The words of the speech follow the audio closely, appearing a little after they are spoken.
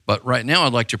But right now,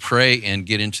 I'd like to pray and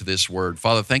get into this word.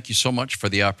 Father, thank you so much for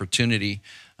the opportunity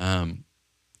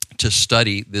to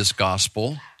study this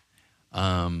gospel.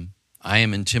 I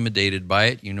am intimidated by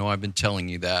it. You know, I've been telling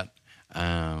you that.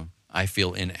 I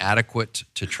feel inadequate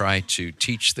to try to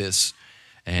teach this,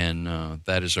 and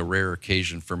that is a rare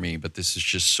occasion for me. But this is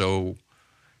just so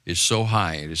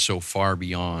high. It is so far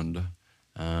beyond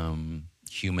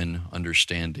human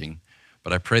understanding.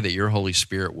 But I pray that your Holy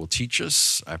Spirit will teach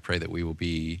us. I pray that we will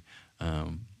be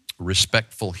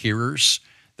respectful hearers,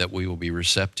 that we will be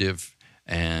receptive.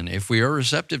 And if we are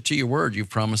receptive to your word, you've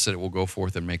promised that it will go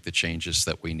forth and make the changes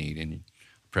that we need. And I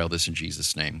pray all this in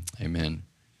Jesus' name. Amen.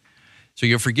 So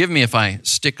you'll forgive me if I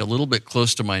stick a little bit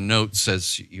close to my notes,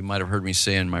 as you might have heard me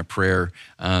say in my prayer.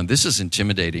 This is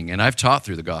intimidating, and I've taught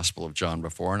through the Gospel of John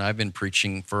before, and I've been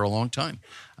preaching for a long time.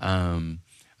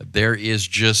 There is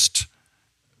just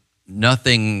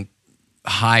nothing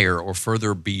higher or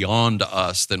further beyond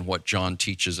us than what John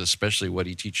teaches, especially what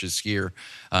he teaches here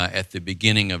at the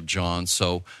beginning of John.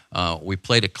 So we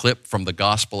played a clip from the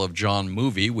Gospel of John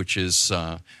movie, which is...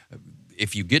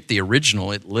 if you get the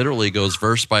original, it literally goes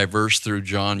verse by verse through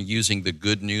John using the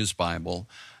Good News Bible,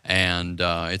 and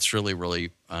it's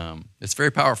really, it's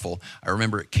very powerful. I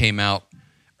remember it came out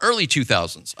early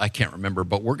 2000s. I can't remember,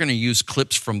 but we're going to use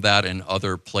clips from that in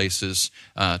other places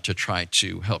to try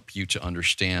to help you to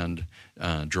understand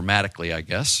dramatically, I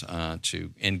guess, to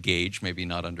engage, maybe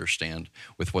not understand,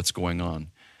 with what's going on.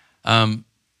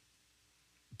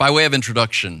 By way of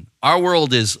introduction, our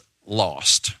world is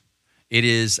lost. It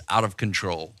is out of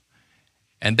control.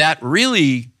 And that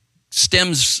really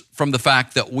stems from the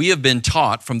fact that we have been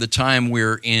taught from the time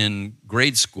we're in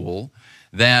grade school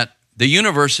that the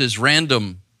universe is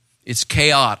random, it's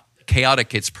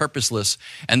chaotic, it's purposeless,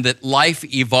 and that life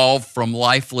evolved from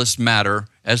lifeless matter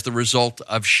as the result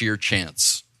of sheer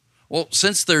chance. Well,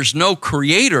 since there's no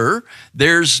creator,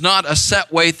 there's not a set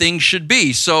way things should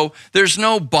be. So there's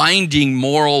no binding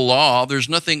moral law. There's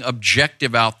nothing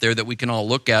objective out there that we can all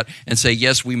look at and say,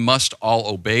 yes, we must all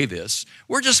obey this.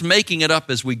 We're just making it up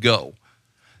as we go.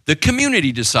 The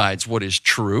community decides what is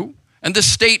true, and the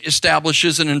state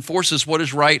establishes and enforces what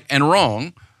is right and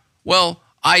wrong. Well,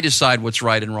 I decide what's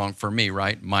right and wrong for me,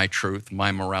 right? My truth,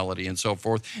 my morality, and so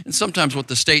forth. And sometimes what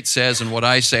the state says and what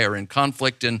I say are in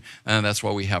conflict, and that's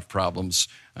why we have problems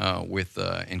with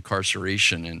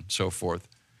incarceration and so forth.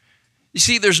 You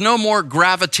see, there's no more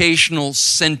gravitational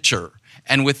center,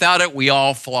 and without it, we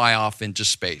all fly off into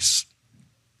space.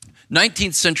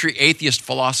 19th century atheist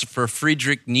philosopher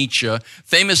Friedrich Nietzsche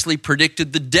famously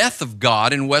predicted the death of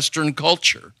God in Western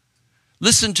culture.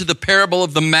 Listen to the parable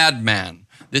of the madman.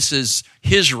 This is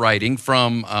his writing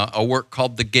from a work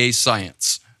called The Gay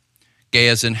Science. Gay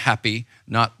as in happy,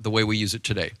 not the way we use it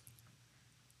today.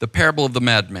 The parable of the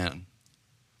madman.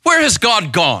 "Where has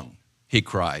God gone?" he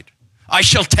cried. "I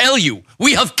shall tell you,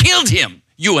 we have killed him,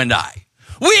 you and I.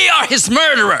 We are his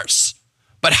murderers.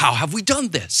 But how have we done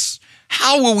this?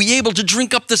 How were we able to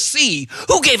drink up the sea?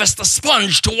 Who gave us the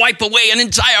sponge to wipe away an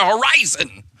entire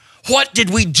horizon? What did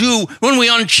we do when we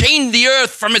unchained the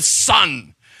earth from its sun?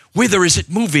 Whither is it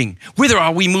moving? Whither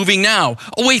are we moving now?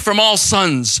 Away from all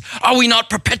suns. Are we not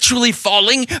perpetually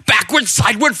falling? Backward,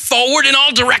 sideward, forward, in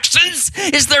all directions?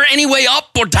 Is there any way up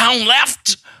or down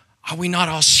left? Are we not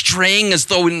all straying as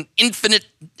though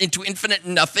into infinite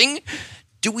nothing?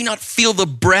 Do we not feel the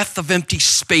breath of empty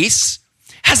space?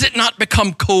 Has it not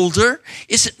become colder?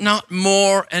 Is it not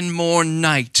more and more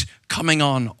night coming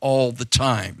on all the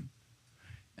time?"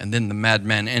 And then the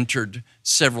madman entered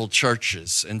several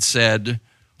churches and said,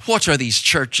 "What are these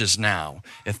churches now,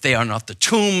 if they are not the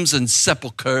tombs and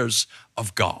sepulchres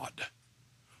of God?"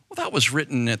 Well, that was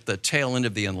written at the tail end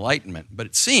of the Enlightenment, but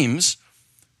it seems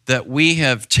that we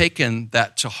have taken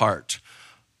that to heart.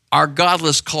 Our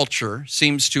godless culture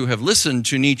seems to have listened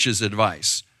to Nietzsche's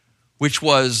advice, which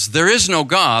was, there is no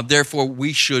God, therefore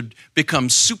we should become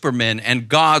supermen and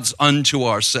gods unto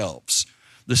ourselves.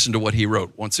 Listen to what he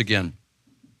wrote once again.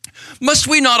 "Must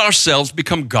we not ourselves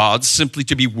become gods simply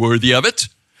to be worthy of it?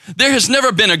 There has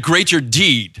never been a greater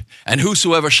deed, and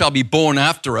whosoever shall be born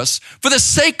after us, for the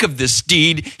sake of this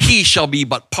deed, he shall be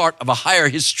but part of a higher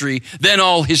history than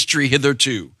all history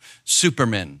hitherto.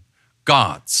 Supermen,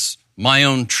 gods, my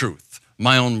own truth,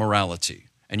 my own morality."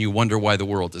 And you wonder why the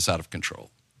world is out of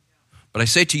control. But I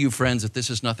say to you, friends, that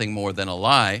this is nothing more than a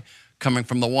lie coming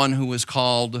from the one who is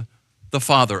called the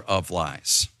father of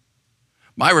lies.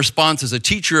 My response as a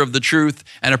teacher of the truth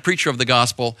and a preacher of the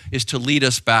gospel is to lead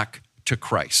us back to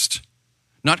Christ.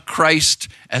 Not Christ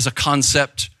as a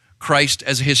concept, Christ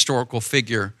as a historical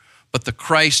figure, but the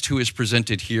Christ who is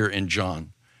presented here in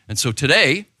John. And so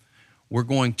today, we're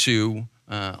going to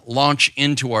launch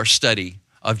into our study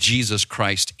of Jesus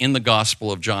Christ in the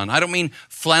Gospel of John. I don't mean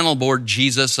flannel board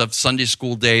Jesus of Sunday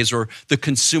school days or the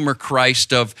consumer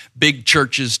Christ of big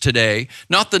churches today,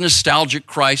 not the nostalgic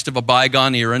Christ of a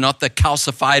bygone era, not the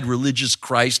calcified religious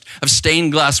Christ of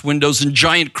stained glass windows and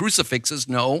giant crucifixes.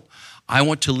 No, I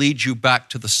want to lead you back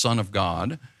to the Son of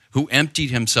God who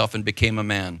emptied himself and became a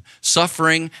man,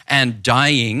 suffering and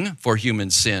dying for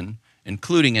human sin,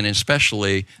 including and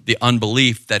especially the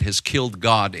unbelief that has killed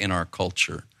God in our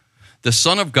culture. The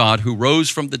Son of God who rose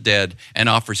from the dead and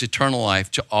offers eternal life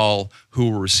to all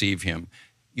who will receive him.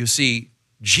 You see,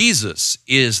 Jesus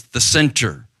is the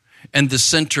center, and the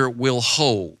center will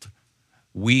hold.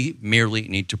 We merely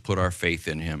need to put our faith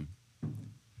in him.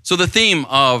 So the theme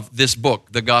of this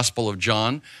book, the Gospel of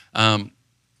John,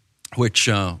 which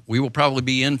we will probably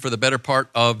be in for the better part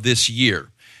of this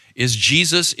year, is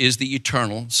Jesus is the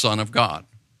eternal Son of God.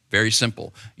 Very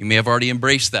simple. You may have already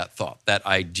embraced that thought, that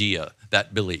idea,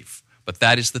 that belief. But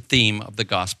that is the theme of the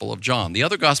Gospel of John. The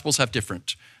other Gospels have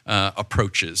different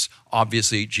approaches.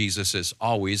 Obviously, Jesus is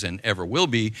always and ever will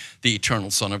be the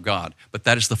eternal Son of God. But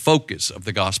that is the focus of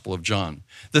the Gospel of John.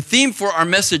 The theme for our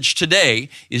message today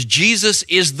is Jesus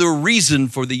is the reason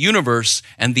for the universe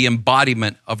and the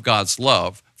embodiment of God's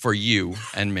love for you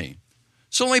and me.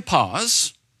 So let me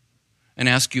pause and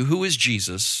ask you, who is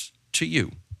Jesus to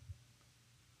you?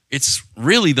 It's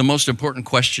really the most important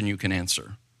question you can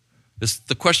answer. It's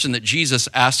the question that Jesus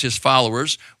asked his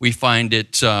followers. We find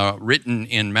it written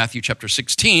in Matthew chapter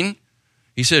 16.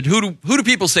 He said, who do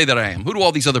people say that I am? Who do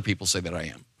all these other people say that I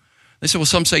am? They said, well,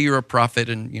 some say you're a prophet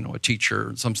and, a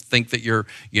teacher. Some think that you're,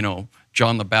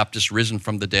 John the Baptist risen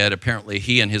from the dead. Apparently,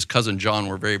 he and his cousin John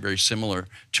were very, very similar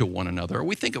to one another.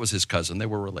 We think it was his cousin. They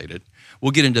were related. We'll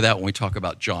get into that when we talk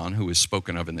about John, who is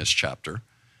spoken of in this chapter.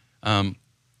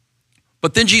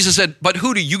 But then Jesus said, but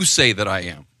who do you say that I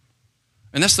am?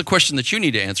 And that's the question that you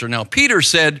need to answer. Now, Peter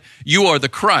said, you are the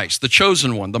Christ, the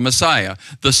chosen one, the Messiah,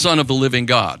 the Son of the living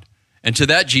God. And to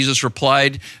that, Jesus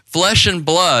replied, flesh and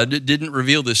blood didn't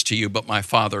reveal this to you, but my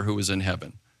Father who is in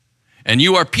heaven. And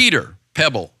you are Peter,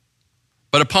 pebble.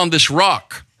 But upon this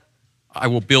rock, I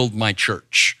will build my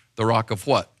church. The rock of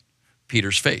what?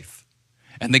 Peter's faith.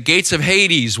 And the gates of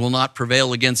Hades will not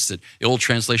prevail against it. The old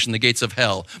translation, the gates of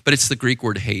hell, but it's the Greek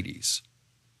word Hades,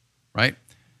 right?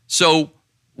 So,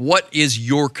 what is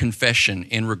your confession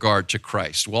in regard to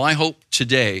Christ? Well, I hope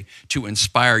today to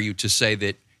inspire you to say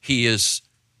that he is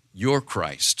your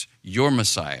Christ, your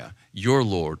Messiah, your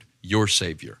Lord, your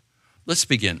Savior. Let's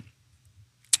begin.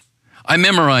 I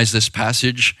memorized this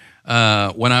passage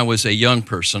when I was a young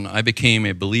person. I became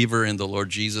a believer in the Lord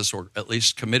Jesus, or at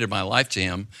least committed my life to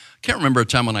him. I can't remember a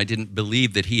time when I didn't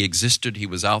believe that he existed, he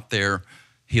was out there,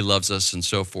 he loves us, and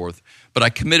so forth. But I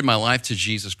committed my life to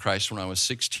Jesus Christ when I was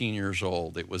 16 years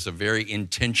old. It was a very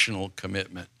intentional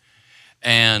commitment.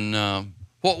 And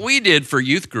what we did for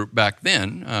youth group back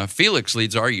then, Felix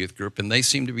leads our youth group, and they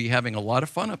seem to be having a lot of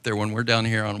fun up there when we're down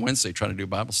here on Wednesday trying to do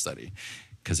Bible study,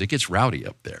 because it gets rowdy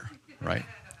up there, right?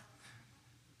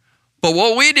 But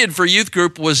what we did for youth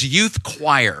group was youth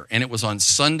choir, and it was on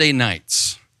Sunday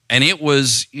nights. And it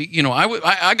was,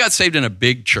 I got saved in a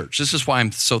big church. This is why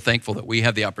I'm so thankful that we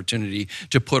have the opportunity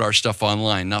to put our stuff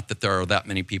online. Not that there are that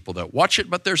many people that watch it,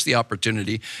 but there's the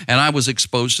opportunity. And I was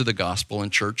exposed to the gospel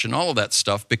and church and all of that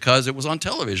stuff because it was on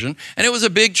television. And it was a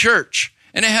big church.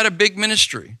 And it had a big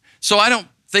ministry. So I don't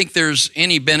think there's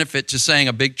any benefit to saying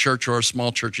a big church or a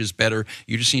small church is better.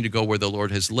 You just need to go where the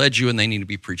Lord has led you, and they need to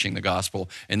be preaching the gospel.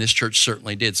 And this church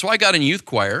certainly did. So I got in youth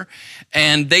choir,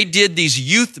 and they did these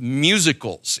youth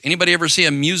musicals. Anybody ever see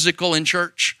a musical in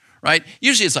church? Right?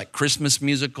 Usually it's like Christmas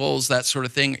musicals, that sort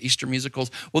of thing, Easter musicals.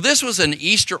 Well, this was an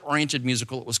Easter-oriented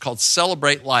musical. It was called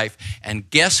Celebrate Life. And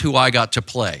guess who I got to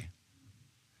play?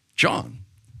 John.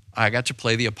 I got to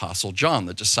play the Apostle John,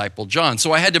 the disciple John.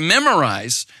 So I had to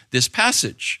memorize this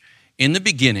passage. In the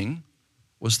beginning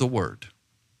was the Word,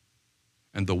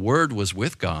 and the Word was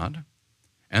with God,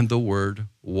 and the Word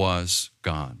was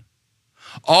God.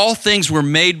 All things were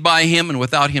made by him, and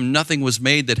without him nothing was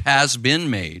made that has been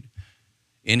made.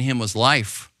 In him was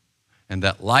life, and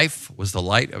that life was the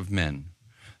light of men.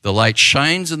 The light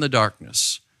shines in the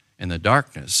darkness, and the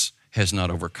darkness has not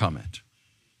overcome it.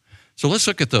 So let's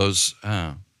look at those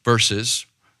verses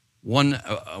one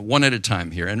at a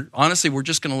time here. And honestly, we're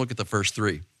just going to look at the first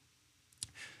three.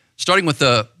 Starting with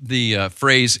the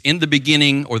phrase, in the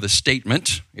beginning, or the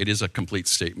statement, it is a complete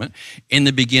statement, in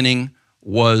the beginning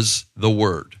was the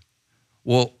Word.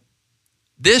 Well,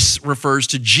 this refers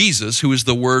to Jesus, who is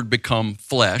the Word become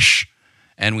flesh,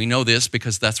 And we know this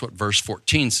because that's what verse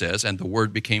 14 says, and the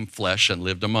Word became flesh and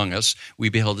lived among us. We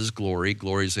beheld his glory.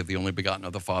 Glory is of the only begotten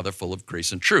of the Father, full of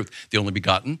grace and truth. The only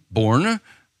begotten, born,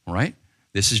 all right?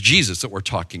 This is Jesus that we're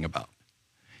talking about.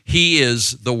 He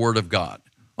is the Word of God.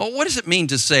 Well, what does it mean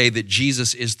to say that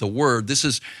Jesus is the Word? This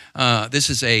is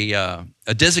a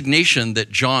designation that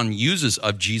John uses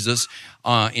of Jesus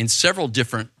in several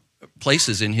different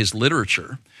places in his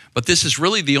literature. But this is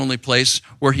really the only place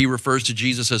where he refers to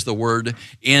Jesus as the Word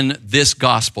in this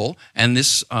gospel. And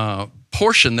this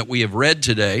portion that we have read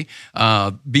today,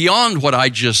 beyond what I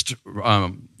just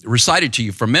recited to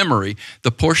you from memory,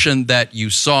 the portion that you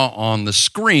saw on the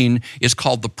screen is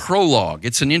called the prologue.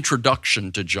 It's an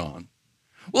introduction to John.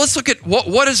 Well, let's look at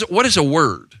what is a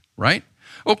word, right?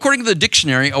 Well, according to the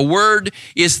dictionary, a word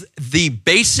is the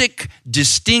basic,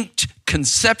 distinct,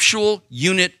 conceptual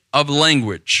unit of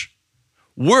language.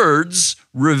 Words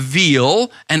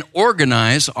reveal and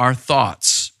organize our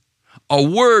thoughts. A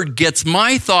word gets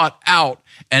my thought out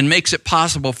and makes it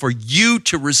possible for you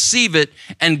to receive it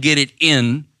and get it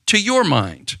in to your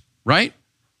mind, right?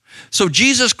 So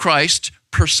Jesus Christ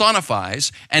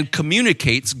personifies and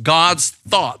communicates God's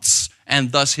thoughts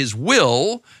and thus his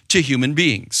will to human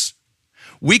beings.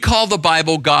 We call the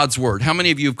Bible God's Word. How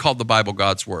many of you have called the Bible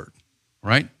God's Word,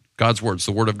 right? God's Word is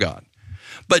the Word of God.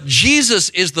 But Jesus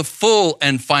is the full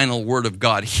and final Word of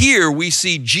God. Here we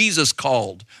see Jesus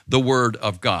called the Word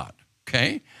of God,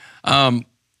 okay?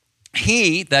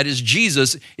 He, that is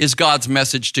Jesus, is God's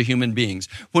message to human beings.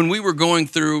 When we were going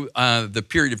through the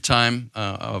period of time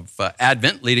of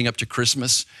Advent leading up to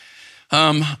Christmas,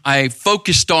 I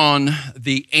focused on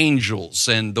the angels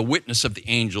and the witness of the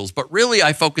angels, but really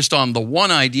I focused on the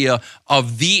one idea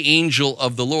of the angel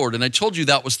of the Lord. And I told you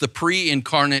that was the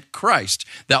pre-incarnate Christ.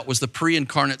 That was the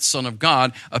pre-incarnate Son of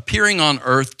God appearing on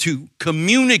earth to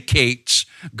communicate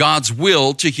God's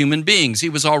will to human beings. He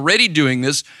was already doing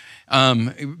this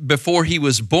before he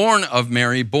was born of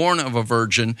Mary, born of a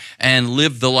virgin, and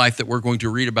lived the life that we're going to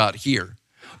read about here.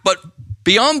 But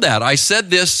beyond that, I said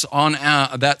this on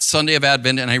that Sunday of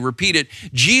Advent, and I repeat it,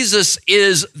 Jesus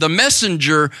is the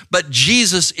messenger, but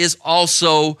Jesus is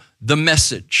also the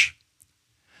message.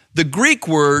 The Greek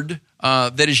word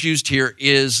that is used here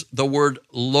is the word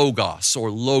logos,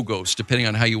 or logos, depending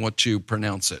on how you want to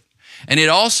pronounce it. And it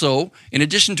also, in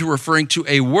addition to referring to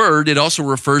a word, it also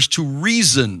refers to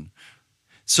reason.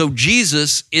 So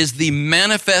Jesus is the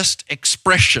manifest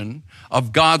expression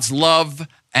of God's love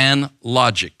and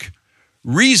logic.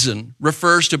 Reason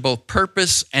refers to both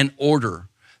purpose and order.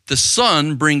 The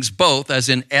Son brings both, as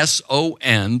in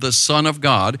S-O-N, the Son of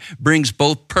God, brings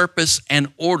both purpose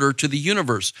and order to the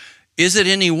universe. Is it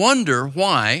any wonder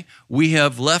why we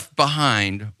have left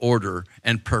behind order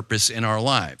and purpose in our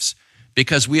lives?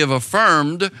 Because we have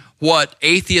affirmed what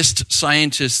atheist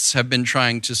scientists have been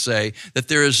trying to say, that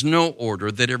there is no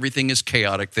order, that everything is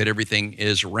chaotic, that everything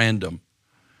is random.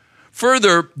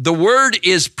 Further, the Word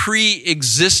is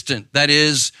pre-existent. That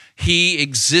is, he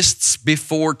exists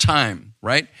before time,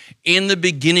 right? In the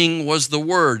beginning was the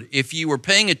Word. If you were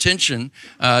paying attention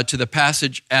to the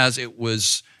passage as it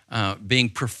was being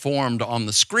performed on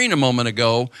the screen a moment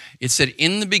ago, it said,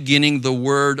 in the beginning, the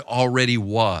Word already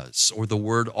was, or the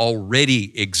Word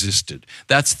already existed.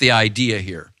 That's the idea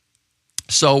here.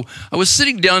 So I was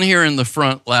sitting down here in the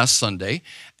front last Sunday,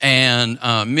 and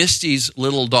Misty's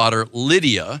little daughter,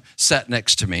 Lydia, sat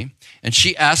next to me, and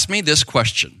she asked me this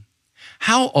question: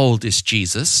 how old is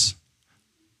Jesus?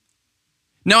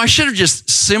 Now, I should have just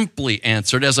simply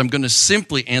answered, as I'm going to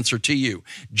simply answer to you,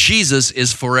 Jesus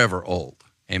is forever old.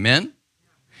 Amen?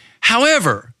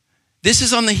 However, this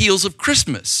is on the heels of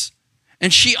Christmas.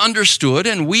 And she understood,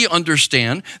 and we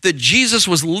understand, that Jesus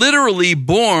was literally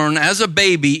born as a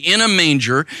baby in a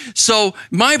manger. So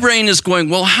my brain is going,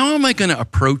 well, how am I going to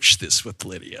approach this with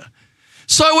Lydia?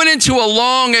 So I went into a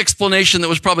long explanation that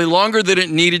was probably longer than it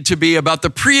needed to be about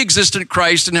the pre-existent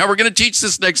Christ and how we're going to teach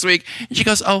this next week. And she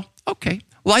goes, oh, okay.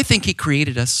 Well, I think he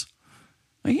created us.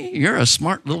 You're a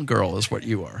smart little girl is what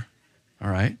you are. All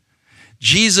right?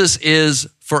 Jesus is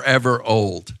forever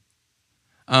old.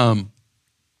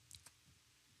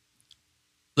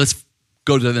 Let's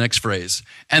go to the next phrase.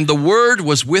 And the Word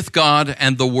was with God,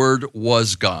 and the Word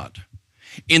was God.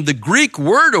 In the Greek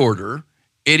word order,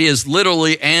 it is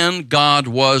literally, and God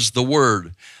was the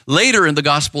Word. Later in the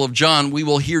Gospel of John, we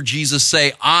will hear Jesus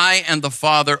say, I and the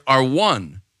Father are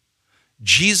one.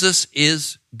 Jesus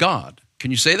is God.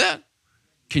 Can you say that?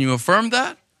 Can you affirm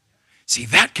that? See,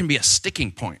 that can be a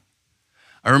sticking point.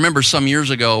 I remember some years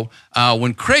ago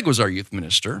when Craig was our youth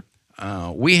minister,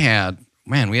 we had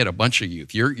a bunch of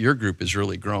youth. Your group is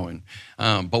really growing.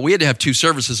 But we had to have two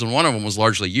services, and one of them was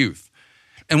largely youth.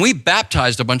 And we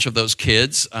baptized a bunch of those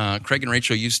kids. Craig and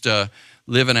Rachel used to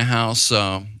live in a house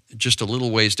just a little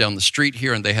ways down the street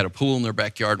here, and they had a pool in their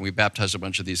backyard, and we baptized a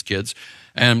bunch of these kids.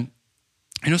 And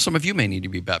some of you may need to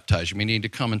be baptized. You may need to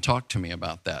come and talk to me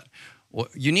about that. Well,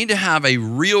 you need to have a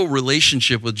real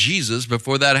relationship with Jesus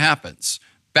before that happens.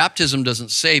 Baptism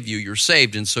doesn't save you. You're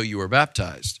saved, and so you are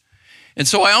baptized. And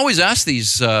so I always ask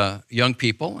these young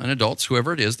people and adults,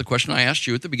 whoever it is, the question I asked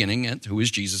you at the beginning, and who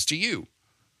is Jesus to you?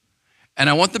 And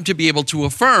I want them to be able to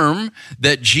affirm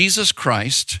that Jesus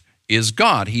Christ is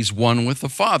God. He's one with the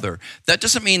Father. That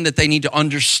doesn't mean that they need to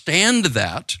understand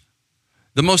that.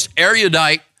 The most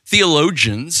erudite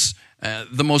theologians,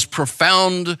 the most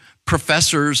profound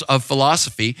professors of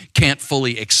philosophy can't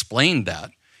fully explain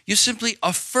that. You simply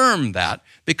affirm that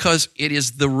because it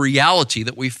is the reality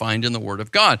that we find in the Word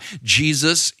of God.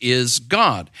 Jesus is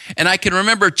God. And I can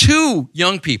remember two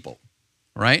young people,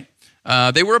 right?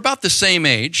 They were about the same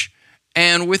age,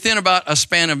 and within about a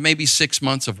span of maybe 6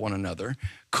 months of one another,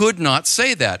 could not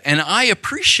say that. And I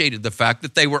appreciated the fact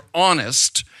that they were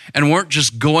honest and weren't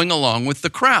just going along with the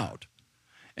crowd.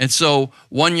 And so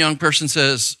one young person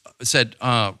said,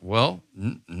 no.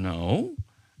 And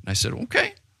I said,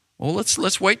 okay. Well,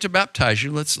 let's wait to baptize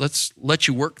you. Let's let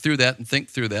you work through that and think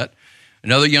through that.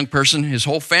 Another young person, his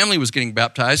whole family was getting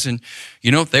baptized, and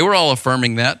they were all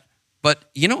affirming that.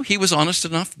 But he was honest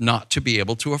enough not to be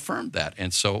able to affirm that.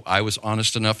 And so I was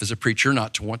honest enough as a preacher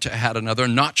not to want to add another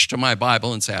notch to my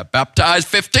Bible and say, I baptized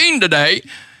 15 today,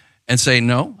 and say,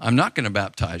 no, I'm not going to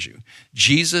baptize you.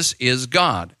 Jesus is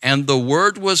God, and the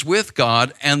Word was with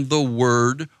God, and the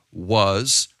Word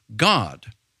was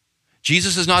God.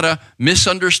 Jesus is not a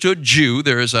misunderstood Jew.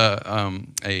 There is a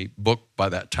book by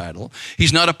that title.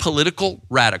 He's not a political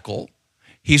radical.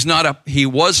 He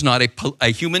was not a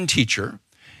human teacher.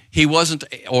 He wasn't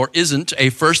or isn't a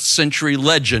first century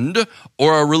legend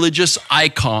or a religious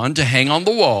icon to hang on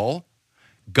the wall.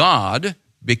 God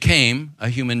became a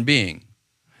human being.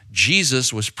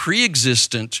 Jesus was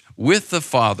pre-existent with the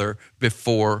Father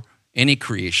before any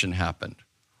creation happened.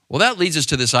 Well, that leads us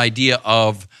to this idea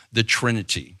of the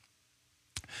Trinity.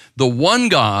 The one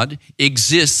God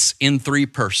exists in three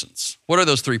persons. What are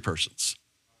those three persons?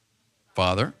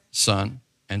 Father, Son,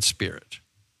 and Spirit.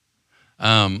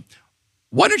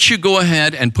 Why don't you go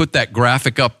ahead and put that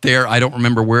graphic up there? I don't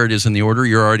remember where it is in the order.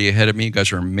 You're already ahead of me. You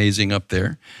guys are amazing up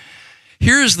there.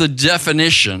 Here's the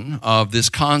definition of this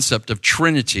concept of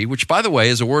Trinity, which, by the way,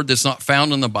 is a word that's not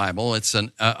found in the Bible. It's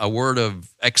a word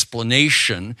of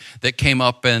explanation that came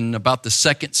up in about the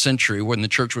 2nd century when the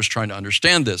church was trying to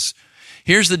understand this.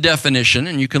 Here's the definition,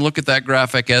 and you can look at that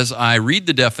graphic as I read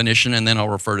the definition, and then I'll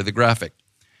refer to the graphic.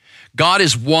 God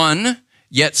is one,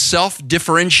 yet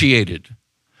self-differentiated.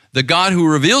 The God who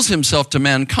reveals himself to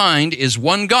mankind is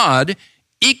one God,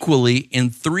 equally in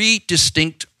three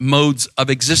distinct modes of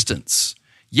existence,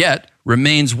 yet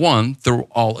remains one through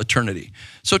all eternity.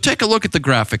 So take a look at the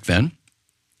graphic then,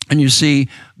 and you see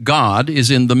God is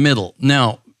in the middle.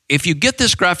 Now, if you get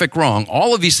this graphic wrong,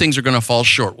 all of these things are going to fall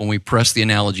short when we press the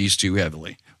analogies too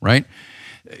heavily, right?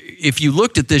 If you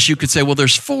looked at this, you could say, well,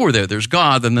 there's four there. There's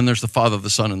God, and then there's the Father, the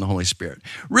Son, and the Holy Spirit.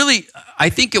 Really, I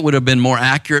think it would have been more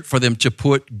accurate for them to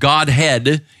put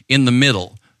Godhead in the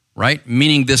middle, right?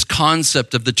 Meaning this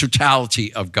concept of the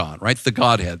totality of God, right? The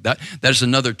Godhead. That is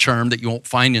another term that you won't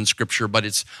find in Scripture, but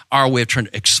it's our way of trying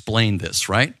to explain this,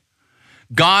 right?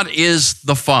 God is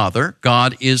the Father,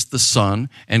 God is the Son,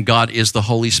 and God is the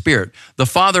Holy Spirit. The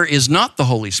Father is not the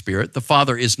Holy Spirit. The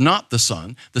Father is not the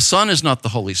Son. The Son is not the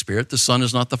Holy Spirit. The Son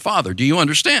is not the Father. Do you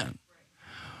understand?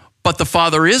 But the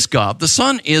Father is God, the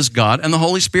Son is God, and the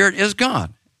Holy Spirit is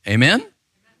God. Amen?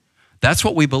 That's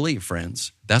what we believe,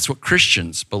 friends. That's what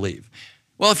Christians believe.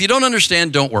 Well, if you don't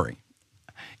understand, don't worry.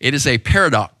 It is a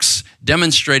paradox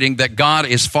demonstrating that God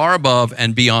is far above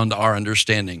and beyond our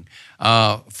understanding.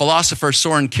 Philosopher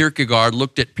Soren Kierkegaard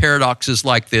looked at paradoxes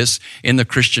like this in the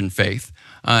Christian faith,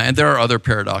 and there are other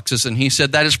paradoxes, and he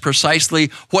said that is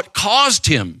precisely what caused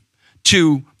him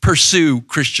to pursue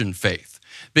Christian faith,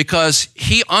 because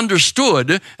he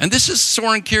understood, and this is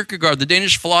Soren Kierkegaard, the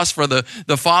Danish philosopher,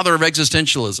 the father of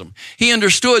existentialism. He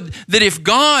understood that if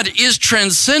God is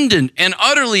transcendent and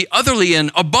utterly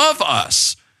and above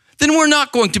us, then we're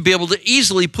not going to be able to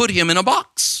easily put him in a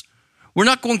box. We're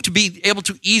not going to be able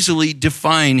to easily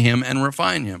define him and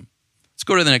refine him. Let's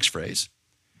go to the next phrase.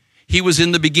 He was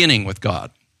in the beginning with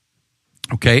God.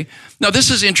 Okay? Now, this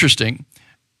is interesting.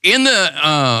 In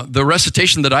the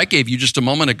recitation that I gave you just a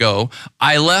moment ago,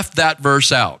 I left that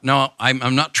verse out. Now,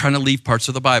 I'm not trying to leave parts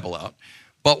of the Bible out,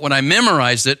 but when I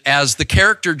memorized it as the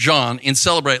character John in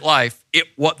Celebrate Life,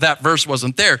 that verse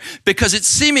wasn't there because it's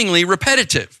seemingly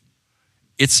repetitive.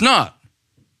 It's not.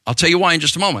 I'll tell you why in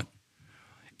just a moment.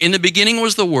 In the beginning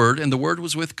was the Word, and the Word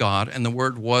was with God, and the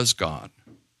Word was God.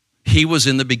 He was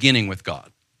in the beginning with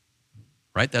God.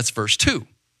 Right? That's verse 2.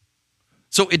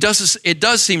 So it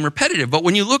does seem repetitive, but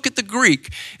when you look at the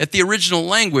Greek, at the original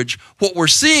language, what we're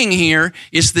seeing here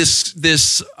is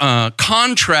this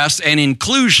contrast and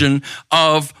inclusion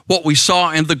of what we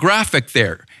saw in the graphic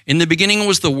there. In the beginning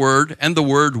was the Word, and the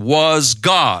Word was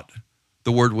God.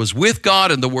 The Word was with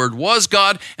God, and the Word was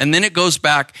God, and then it goes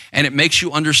back and it makes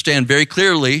you understand very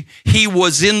clearly, He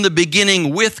was in the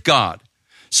beginning with God.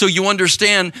 So you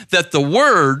understand that the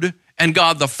Word and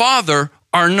God the Father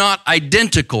are not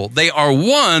identical. They are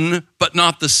one, but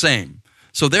not the same.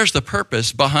 So there's the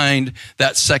purpose behind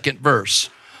that second verse.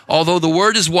 Although the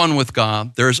Word is one with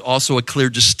God, there is also a clear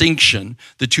distinction.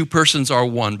 The two persons are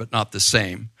one, but not the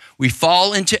same. We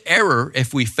fall into error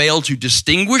if we fail to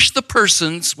distinguish the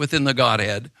persons within the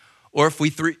Godhead, or if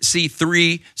we see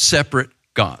three separate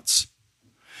gods.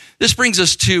 This brings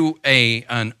us to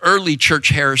an early church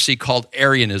heresy called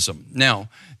Arianism. Now,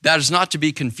 that is not to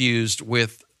be confused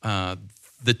with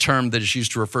the term that is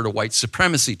used to refer to white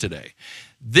supremacy today.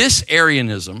 This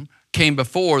Arianism came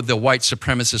before the white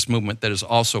supremacist movement that is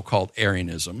also called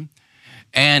Arianism.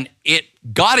 And it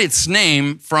got its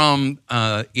name from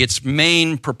its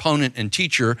main proponent and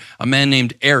teacher, a man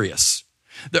named Arius.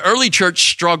 The early church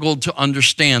struggled to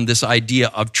understand this idea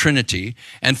of Trinity,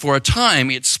 and for a time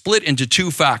it split into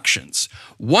two factions.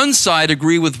 One side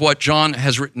agreed with what John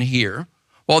has written here,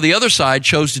 while the other side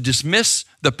chose to dismiss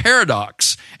the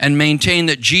paradox and maintain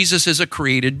that Jesus is a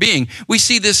created being. We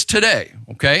see this today,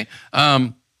 okay?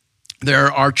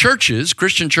 There are churches,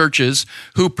 Christian churches,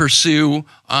 who pursue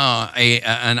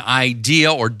an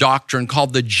idea or doctrine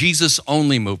called the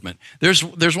Jesus-only movement. There's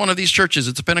one of these churches.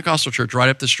 It's a Pentecostal church right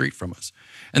up the street from us.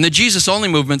 And the Jesus-only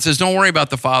movement says, don't worry about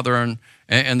the Father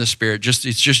and the Spirit. It's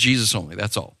just Jesus only.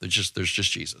 That's all. There's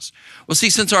just Jesus. Well, see,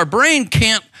 since our brain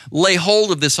can't lay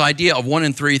hold of this idea of 1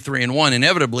 and 3, 3 and 1,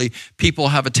 inevitably, people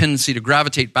have a tendency to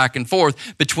gravitate back and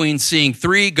forth between seeing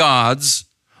three gods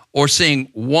or seeing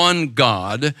one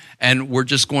God, and we're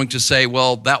just going to say,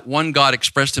 well, that one God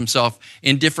expressed himself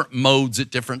in different modes at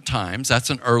different times. That's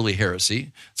an early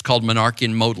heresy. It's called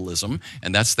monarchian modalism,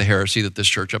 and that's the heresy that this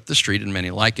church up the street and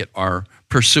many like it are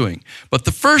pursuing. But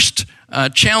the first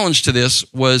challenge to this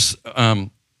was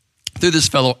through this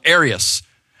fellow Arius.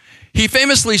 He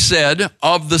famously said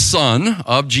of the Son,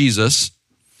 of Jesus,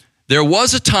 there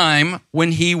was a time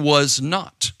when he was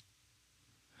not.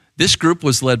 This group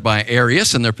was led by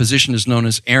Arius, and their position is known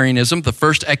as Arianism. The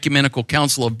first ecumenical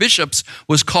council of bishops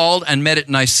was called and met at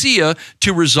Nicaea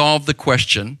to resolve the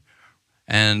question,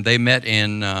 and they met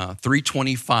in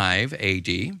 325 AD.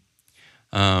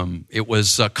 It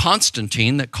was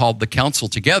Constantine that called the council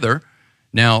together.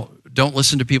 Now, don't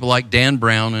listen to people like Dan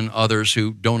Brown and others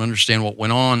who don't understand what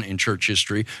went on in church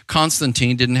history.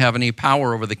 Constantine didn't have any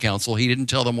power over the council. He didn't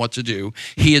tell them what to do.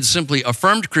 He had simply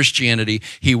affirmed Christianity.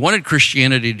 He wanted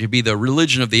Christianity to be the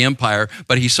religion of the empire,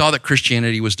 but he saw that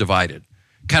Christianity was divided.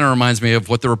 Kind of reminds me of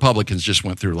what the Republicans just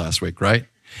went through last week, right?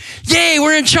 Yay,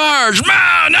 we're in charge.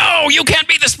 No, you can't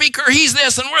be the speaker. He's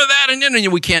this and we're that,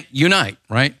 and we can't unite,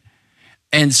 right?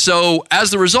 And so as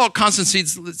the result,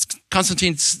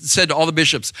 Constantine said to all the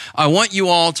bishops, I want you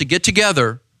all to get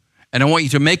together and I want you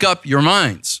to make up your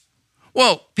minds.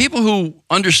 Well, people who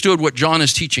understood what John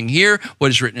is teaching here,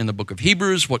 what is written in the book of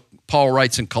Hebrews, what Paul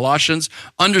writes in Colossians,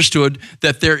 understood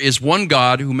that there is one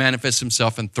God who manifests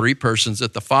himself in three persons,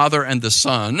 that the Father and the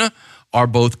Son are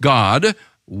both God,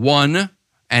 one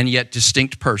and yet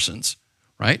distinct persons,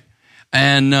 right?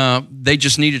 And they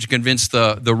just needed to convince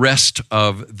the rest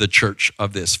of the church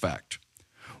of this fact.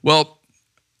 Well,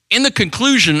 in the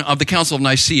conclusion of the Council of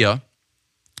Nicaea,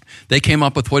 they came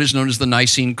up with what is known as the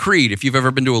Nicene Creed. If you've ever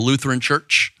been to a Lutheran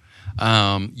church,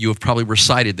 you have probably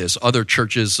recited this. Other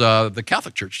churches, the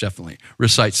Catholic Church definitely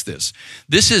recites this.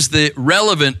 This is the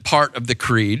relevant part of the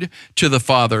creed to the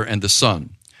Father and the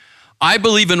Son. I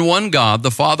believe in one God,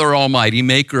 the Father Almighty,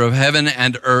 maker of heaven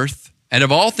and earth, and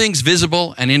of all things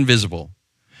visible and invisible.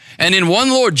 And in one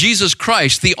Lord Jesus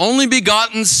Christ, the only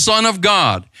begotten Son of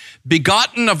God,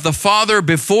 begotten of the Father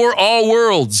before all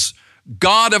worlds,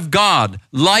 God of God,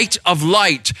 light of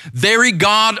light, very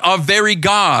God of very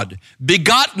God,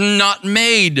 begotten, not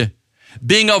made,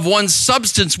 being of one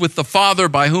substance with the Father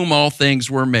by whom all things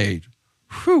were made.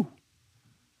 Whew.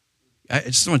 I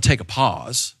just want to take a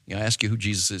pause. I ask you who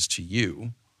Jesus is to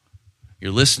you.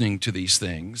 You're listening to these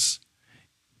things.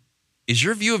 Is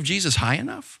your view of Jesus high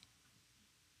enough?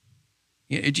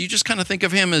 Do you just kind of think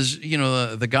of him as,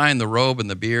 the guy in the robe and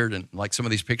the beard and like some of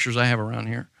these pictures I have around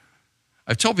here?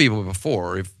 I've told people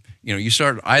before, you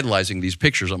start idolizing these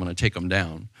pictures, I'm going to take them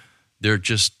down. They're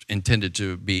just intended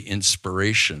to be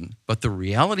inspiration. But the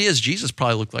reality is Jesus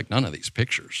probably looked like none of these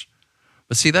pictures.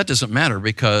 But see, that doesn't matter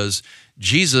because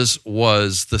Jesus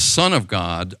was the Son of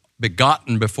God,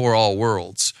 begotten before all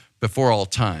worlds, before all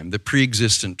time, the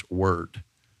pre-existent Word.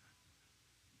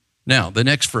 Now, the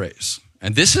next phrase,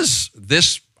 and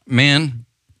man,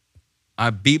 I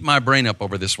beat my brain up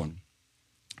over this one.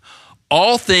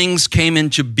 All things came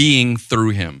into being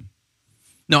through him.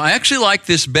 Now, I actually like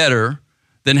this better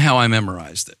than how I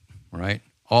memorized it, right?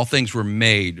 All things were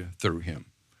made through him.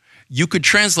 You could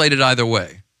translate it either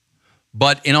way,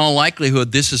 but in all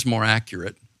likelihood, this is more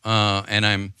accurate.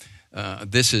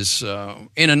 This is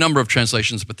in a number of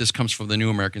translations, but this comes from the New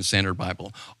American Standard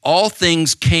Bible. All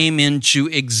things came into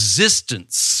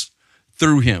existence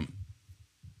through him.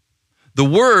 The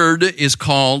Word is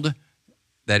called,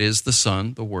 that is the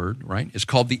Son, the Word, right? Is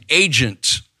called the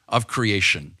agent of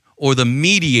creation or the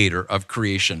mediator of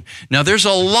creation. Now, there's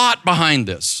a lot behind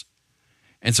this.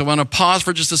 And so I want to pause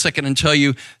for just a second and tell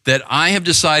you that I have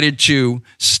decided to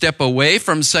step away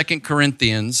from 2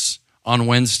 Corinthians on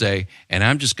Wednesday, and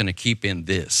I'm just going to keep in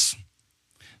this.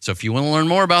 So if you want to learn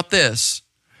more about this,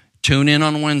 tune in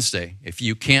on Wednesday. If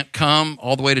you can't come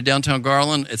all the way to downtown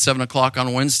Garland at 7 o'clock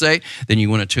on Wednesday, then you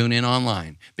want to tune in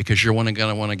online because you're going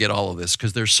to want to get all of this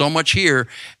because there's so much here.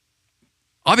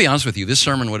 I'll be honest with you, this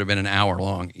sermon would have been an hour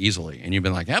long easily, and you've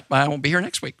been like, yep, I won't be here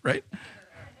next week, right?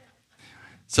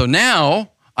 So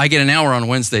now I get an hour on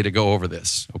Wednesday to go over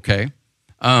this, okay?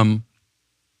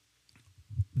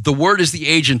 The Word is the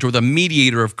agent or the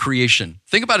mediator of creation.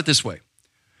 Think about it this way.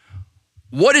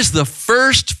 What is the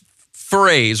first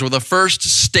phrase or the first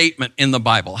statement in the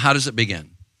Bible? How does it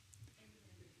begin?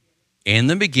 In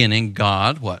the beginning,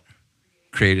 God, what?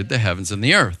 Created the heavens and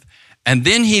the earth. And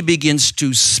then he begins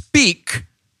to speak,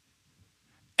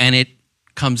 and it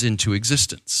comes into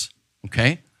existence,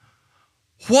 okay?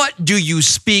 What do you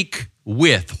speak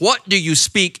with? What do you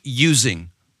speak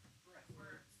using?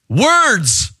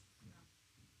 Words.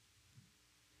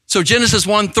 So Genesis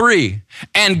 1:3,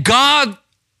 and God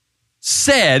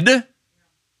said,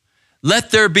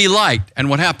 let there be light. And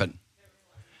what happened?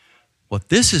 What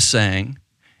this is saying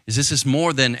is this is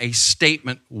more than a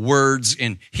statement, words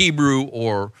in Hebrew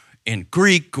or in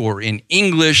Greek or in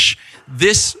English.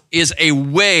 This is a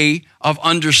way of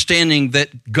understanding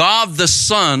that God the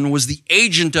Son was the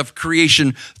agent of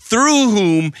creation through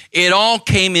whom it all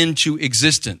came into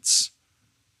existence.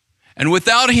 And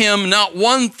without him, not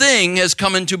one thing has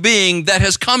come into being that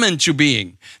has come into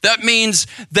being. That means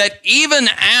that even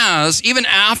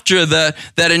after that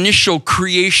initial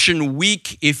creation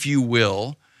week, if you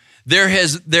will, there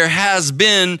has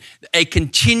been a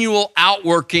continual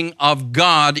outworking of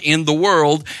God in the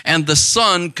world, and the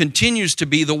Son continues to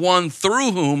be the one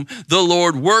through whom the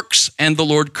Lord works and the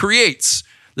Lord creates.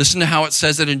 Listen to how it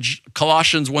says it in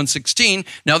Colossians 1:16.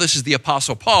 Now this is the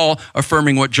Apostle Paul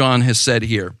affirming what John has said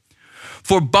here.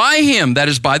 For by him, that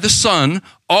is by the Son,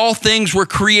 all things were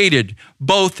created,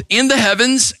 both in the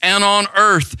heavens and on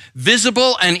earth,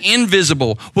 visible and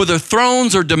invisible, whether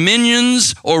thrones or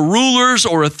dominions or rulers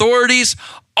or authorities.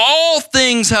 All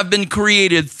things have been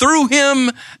created through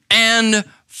him and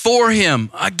for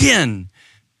him. Again,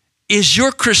 is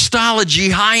your Christology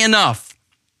high enough?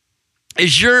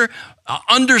 Is your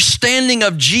understanding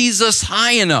of Jesus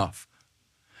high enough?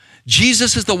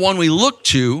 Jesus is the one we look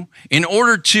to in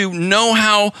order to know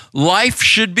how life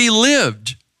should be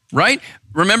lived, right?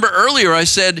 Remember earlier I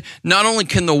said not only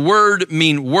can the word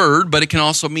mean word, but it can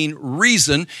also mean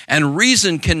reason, and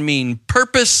reason can mean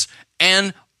purpose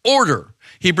and order.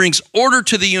 He brings order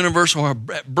to the universe, or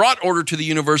brought order to the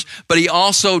universe, but he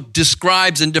also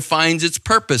describes and defines its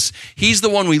purpose. He's the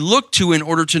one we look to in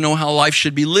order to know how life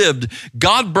should be lived.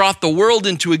 God brought the world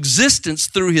into existence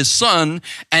through his Son,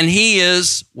 and he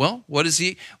is, well, what does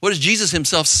Jesus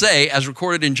himself say as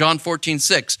recorded in John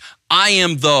 14:6? I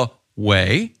am the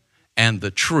way and the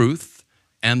truth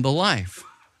and the life.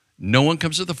 No one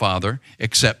comes to the Father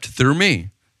except through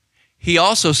me. He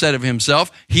also said of himself,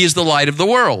 he is the light of the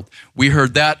world. We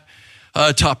heard that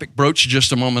topic broached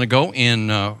just a moment ago in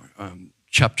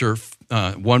chapter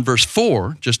 1, verse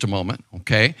 4, just a moment,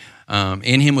 okay?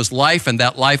 In him was life, and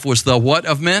that life was the what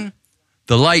of men?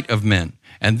 The light of men.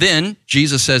 And then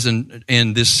Jesus says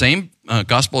in this same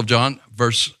Gospel of John,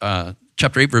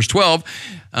 chapter 8, verse 12,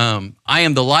 I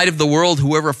am the light of the world.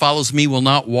 Whoever follows me will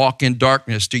not walk in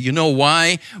darkness. Do you know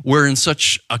why we're in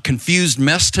such a confused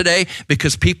mess today?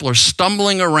 Because people are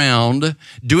stumbling around,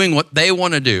 doing what they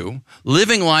want to do,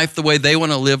 living life the way they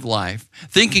want to live life,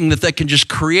 thinking that they can just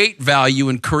create value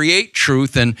and create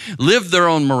truth and live their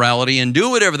own morality and do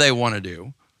whatever they want to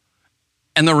do.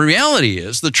 And the reality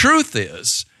is, the truth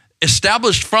is,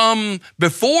 established from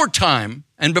before time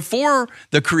and before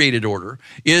the created order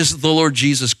is the Lord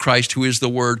Jesus Christ, who is the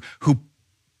Word, who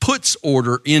puts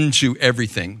order into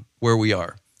everything where we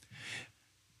are.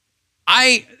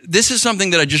 This is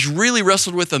something that I just really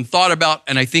wrestled with and thought about,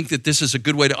 and I think that this is a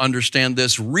good way to understand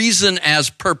this. Reason as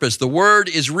purpose. The word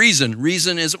is reason.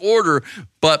 Reason is order.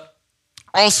 But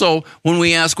also, when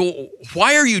we ask, well,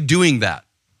 why are you doing that?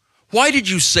 Why did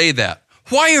you say that?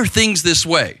 Why are things this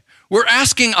way? We're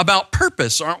asking about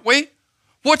purpose, aren't we?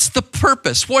 What's the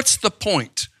purpose? What's the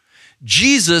point?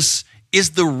 Jesus is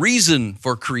the reason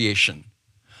for creation.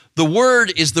 The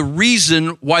Word is the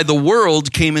reason why the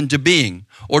world came into being.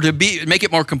 Or to make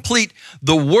it more complete,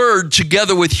 the Word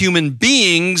together with human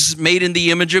beings made in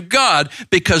the image of God,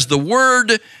 because the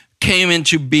Word came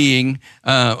into being,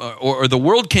 or the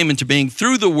world came into being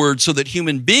through the Word, so that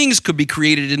human beings could be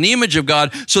created in the image of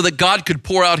God, so that God could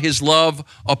pour out His love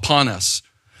upon us.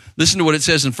 Listen to what it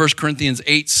says in 1 Corinthians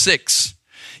 8:6.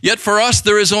 Yet for us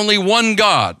there is only one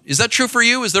God. Is that true for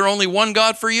you? Is there only one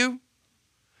God for you?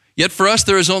 Yet for us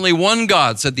there is only one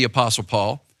God, said the Apostle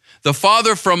Paul, the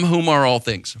Father from whom are all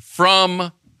things,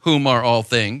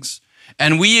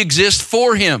 and we exist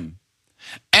for Him.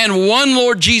 And one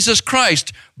Lord Jesus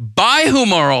Christ, by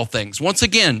whom are all things. Once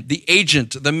again, the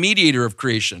agent, the mediator of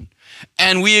creation.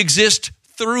 And we exist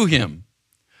through Him.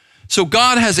 So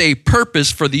God has a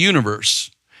purpose for the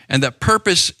universe, and that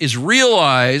purpose is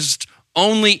realized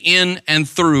only in and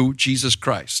through Jesus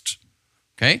Christ.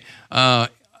 Okay?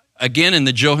 Again, in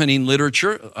the Johannine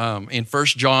literature, in 1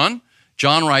 John,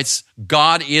 John writes,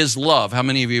 God is love. How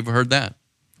many of you have heard that?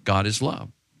 God is love.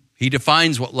 He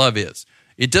defines what love is.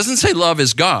 It doesn't say love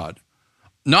is God.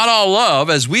 Not all love,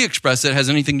 as we express it, has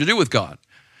anything to do with God.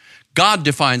 God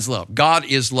defines love. God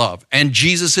is love. And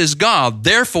Jesus is God.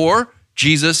 Therefore,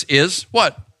 Jesus is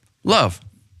what? Love.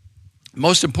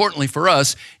 Most importantly for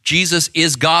us, Jesus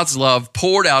is God's love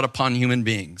poured out upon human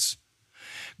beings.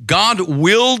 God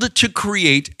willed to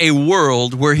create a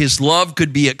world where His love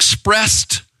could be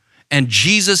expressed, and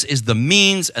Jesus is the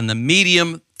means and the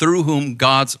medium through whom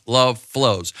God's love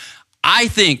flows. I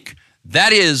think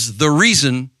that is the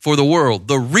reason for the world,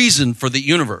 the reason for the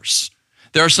universe.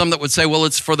 There are some that would say, well,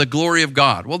 it's for the glory of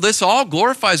God. Well, this all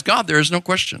glorifies God. There is no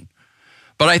question.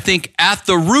 But I think at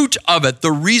the root of it,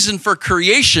 the reason for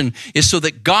creation is so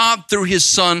that God, through His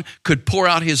Son, could pour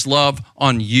out His love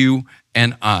on you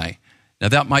and I. Now,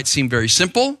 that might seem very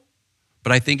simple,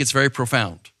 but I think it's very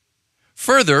profound.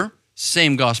 Further,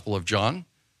 same Gospel of John,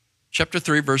 chapter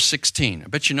 3, verse 16. I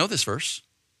bet you know this verse.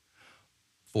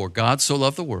 For God so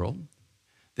loved the world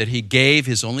that He gave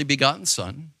His only begotten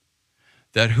Son,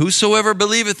 that whosoever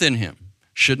believeth in Him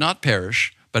should not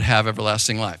perish, but have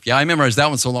everlasting life. Yeah, I memorized that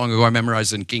one so long ago, I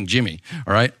memorized it in King Jimmy,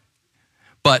 all right?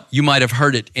 But you might have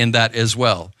heard it in that as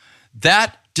well.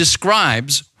 That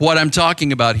describes what I'm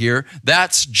talking about here.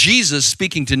 That's Jesus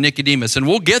speaking to Nicodemus, and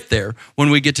we'll get there when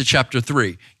we get to chapter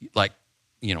 3, like,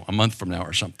 a month from now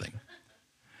or something.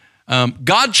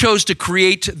 God chose to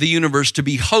create the universe to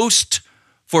be host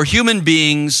for human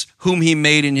beings whom He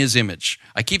made in His image.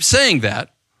 I keep saying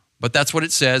that, but that's what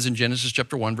it says in Genesis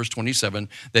chapter 1, verse 27,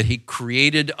 that He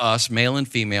created us, male and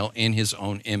female, in His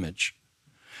own image.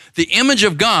 The image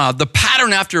of God, the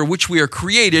pattern after which we are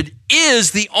created,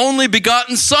 is the only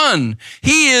begotten Son.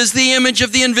 He is the image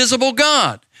of the invisible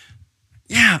God.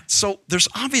 Yeah, so there's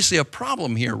obviously a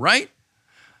problem here, right?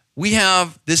 We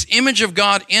have this image of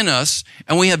God in us,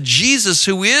 and we have Jesus,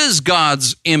 who is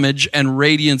God's image and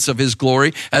radiance of His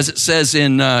glory. As it says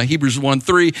in Hebrews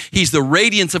 1:3, He's the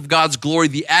radiance of God's glory,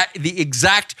 the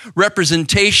exact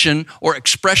representation or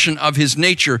expression of His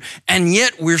nature. And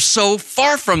yet we're so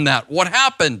far from that. What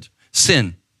happened?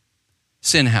 Sin.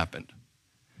 Sin happened.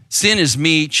 Sin is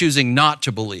me choosing not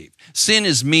to believe. Sin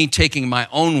is me taking my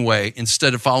own way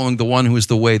instead of following the one who is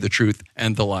the way, the truth,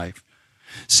 and the life.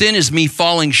 Sin is me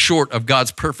falling short of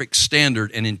God's perfect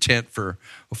standard and intent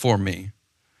for me.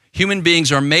 Human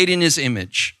beings are made in His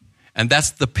image, and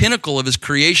that's the pinnacle of His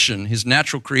creation, His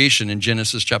natural creation in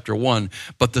Genesis chapter 1.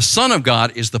 But the Son of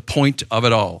God is the point of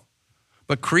it all.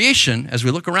 But creation, as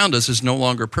we look around us, is no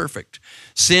longer perfect.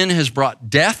 Sin has brought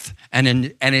death, and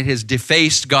it has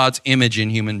defaced God's image in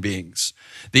human beings.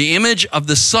 The image of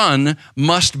the Son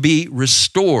must be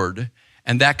restored,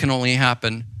 and that can only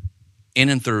happen in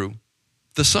and through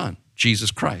the Son, Jesus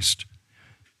Christ.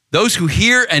 Those who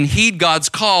hear and heed God's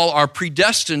call are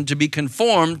predestined to be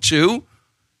conformed to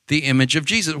the image of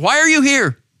Jesus. Why are you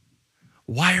here?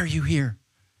 Why are you here?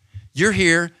 You're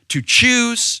here to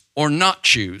choose or not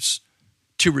choose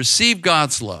to receive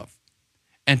God's love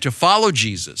and to follow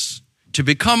Jesus, to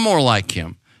become more like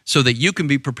Him, so that you can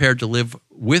be prepared to live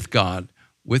with God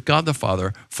the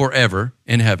Father, forever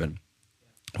in heaven.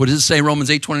 What does it say in Romans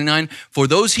 8:29? For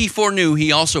those he foreknew,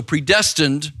 he also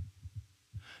predestined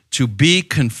to be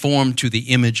conformed to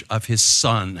the image of his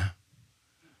Son,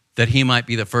 that he might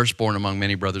be the firstborn among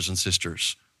many brothers and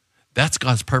sisters. That's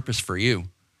God's purpose for you.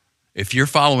 If you're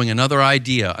following another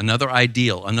idea, another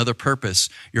ideal, another purpose,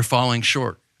 you're falling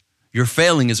short. You're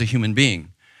failing as a human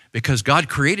being because God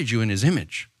created you in his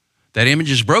image. That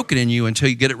image is broken in you until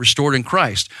you get it restored in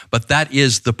Christ. But that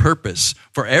is the purpose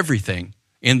for everything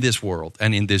in this world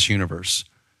and in this universe.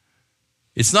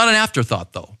 It's not an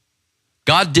afterthought, though.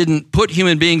 God didn't put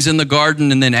human beings in the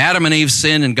garden and then Adam and Eve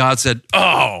sinned and God said,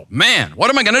 oh man, what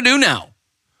am I going to do now?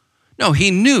 No, he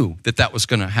knew that that was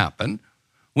going to happen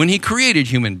when he created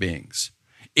human beings.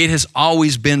 It has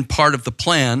always been part of the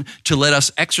plan to let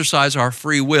us exercise our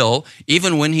free will,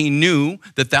 even when he knew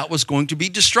that that was going to be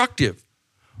destructive,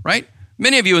 right?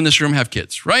 Many of you in this room have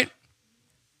kids, right?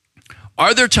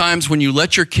 Are there times when you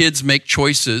let your kids make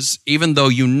choices, even though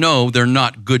you know they're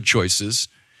not good choices,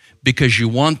 because you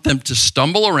want them to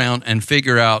stumble around and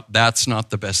figure out that's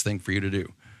not the best thing for you to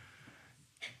do?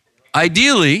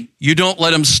 Ideally, you don't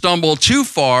let them stumble too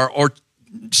far or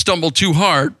stumble too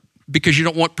hard because you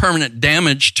don't want permanent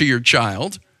damage to your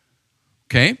child,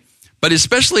 okay? But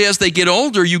especially as they get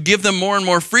older, you give them more and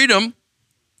more freedom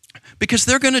because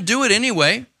they're going to do it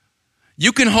anyway.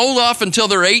 You can hold off until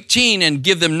they're 18 and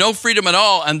give them no freedom at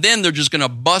all, and then they're just going to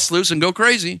bust loose and go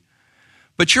crazy.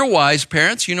 But you're wise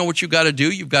parents. You know what you got to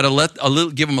do. You've got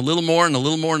to give them a little more and a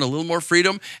little more and a little more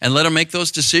freedom and let them make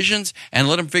those decisions and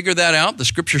let them figure that out. The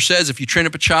scripture says if you train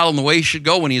up a child in the way he should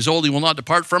go, when he is old, he will not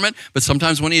depart from it. But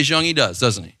sometimes when he is young, he does,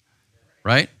 doesn't he?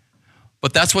 Right?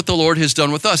 But that's what the Lord has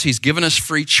done with us. He's given us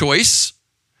free choice,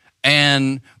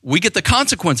 and we get the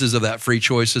consequences of that free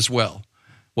choice as well.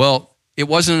 Well, it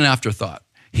wasn't an afterthought.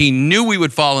 He knew we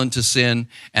would fall into sin,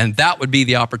 and that would be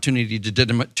the opportunity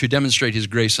to demonstrate his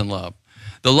grace and love.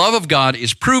 The love of God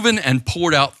is proven and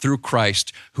poured out through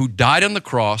Christ, who died on the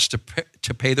cross to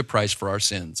pay the price for our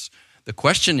sins. The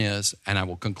question is, and I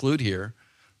will conclude here,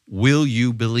 will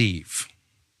you believe?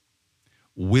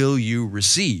 Will you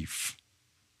receive?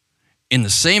 In the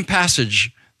same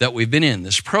passage that we've been in,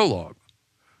 this prologue,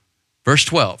 verse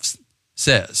 12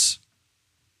 says,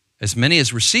 as many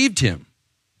as received him,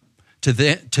 to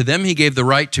them he gave the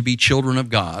right to be children of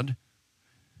God,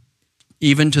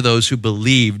 even to those who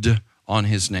believed on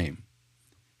his name.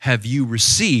 Have you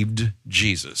received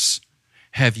Jesus?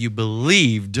 Have you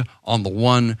believed on the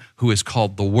one who is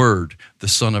called the Word, the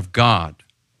Son of God,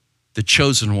 the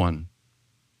chosen one,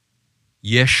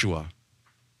 Yeshua,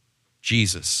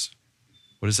 Jesus?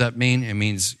 What does that mean? It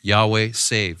means Yahweh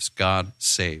saves, God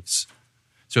saves.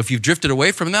 So if you've drifted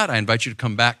away from that, I invite you to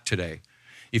come back today.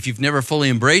 If you've never fully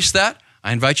embraced that,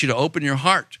 I invite you to open your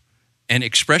heart and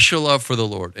express your love for the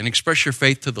Lord and express your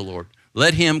faith to the Lord.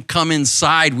 Let him come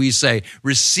inside, we say.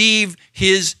 Receive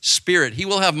his Spirit. He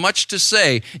will have much to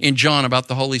say in John about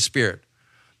the Holy Spirit.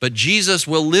 But Jesus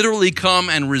will literally come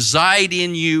and reside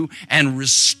in you and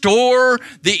restore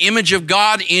the image of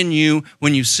God in you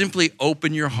when you simply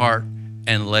open your heart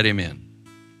and let him in.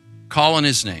 Call on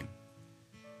his name.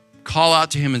 Call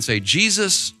out to him and say,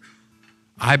 Jesus,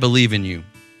 I believe in you.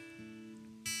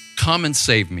 Come and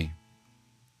save me.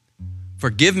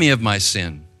 Forgive me of my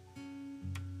sin.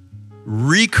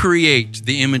 Recreate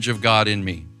the image of God in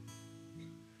me.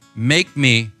 Make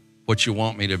me what you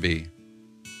want me to be.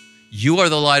 You are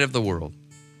the light of the world.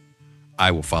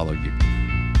 I will follow you.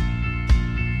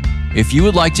 If you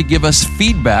would like to give us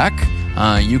feedback,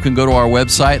 you can go to our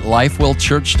website,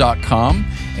 lifewellchurch.com,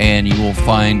 and you will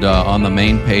find on the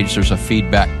main page there's a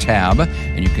feedback tab,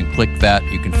 and you can click that.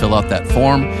 You can fill out that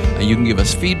form. You can give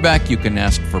us feedback. You can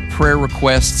ask for prayer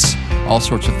requests, all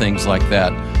sorts of things like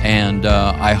that. And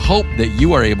I hope that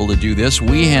you are able to do this.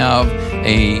 We have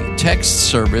a text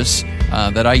service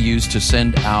that I use to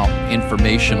send out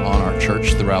information on our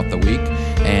church throughout the week.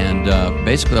 And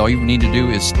basically all you need to do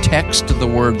is text the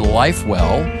word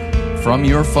LifeWell from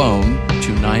your phone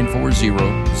to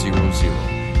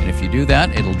 94000. And if you do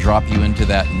that, it'll drop you into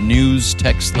that news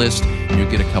text list, and you'll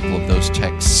get a couple of those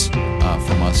texts